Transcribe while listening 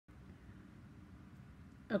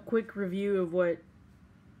a quick review of what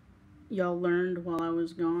y'all learned while I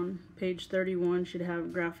was gone. Page 31 should have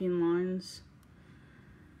graphing lines.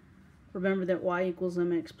 Remember that y equals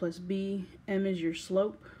mx plus b. M is your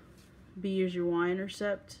slope. B is your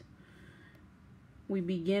y-intercept. We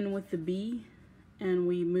begin with the b and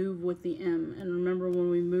we move with the m. And remember, when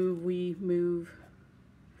we move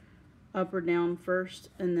up or down first,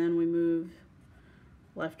 and then we move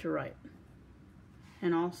left to right.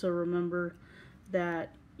 And also remember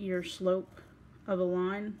that your slope of a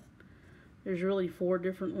line, there's really 4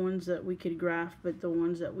 different ones that we could graph, but the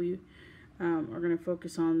ones that we are going to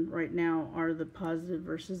focus on right now are the positive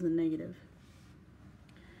versus the negative.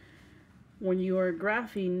 When you are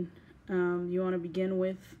graphing, you want to begin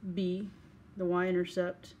with B, the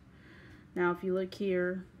y-intercept. Now if you look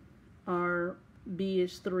here, our B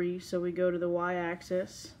is 3, so we go to the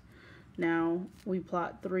y-axis. Now we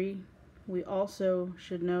plot 3. We also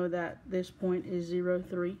should know that this point is 0,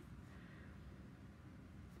 3.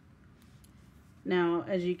 Now,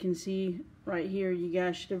 as you can see right here, you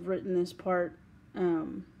guys should have written this part.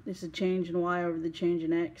 It's a change in y over the change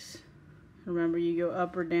in x. Remember, you go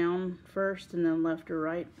up or down first and then left or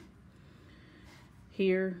right.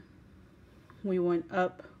 Here, we went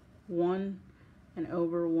up 1 and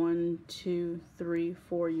over 1, 2, 3,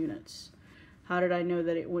 4 units. How did I know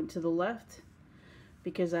that it went to the left?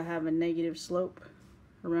 Because I have a negative slope.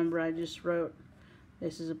 Remember, I just wrote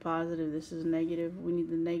this is a positive, this is a negative. We need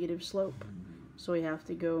the negative slope, so we have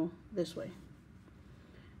to go this way.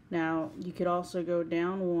 Now, you could also go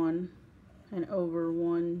down 1 and over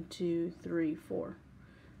 1, 2, 3, 4.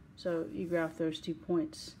 So you graph those 2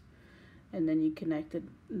 points, and then you connected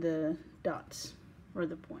the dots, or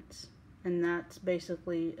the points. And that's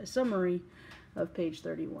basically a summary of page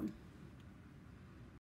 31.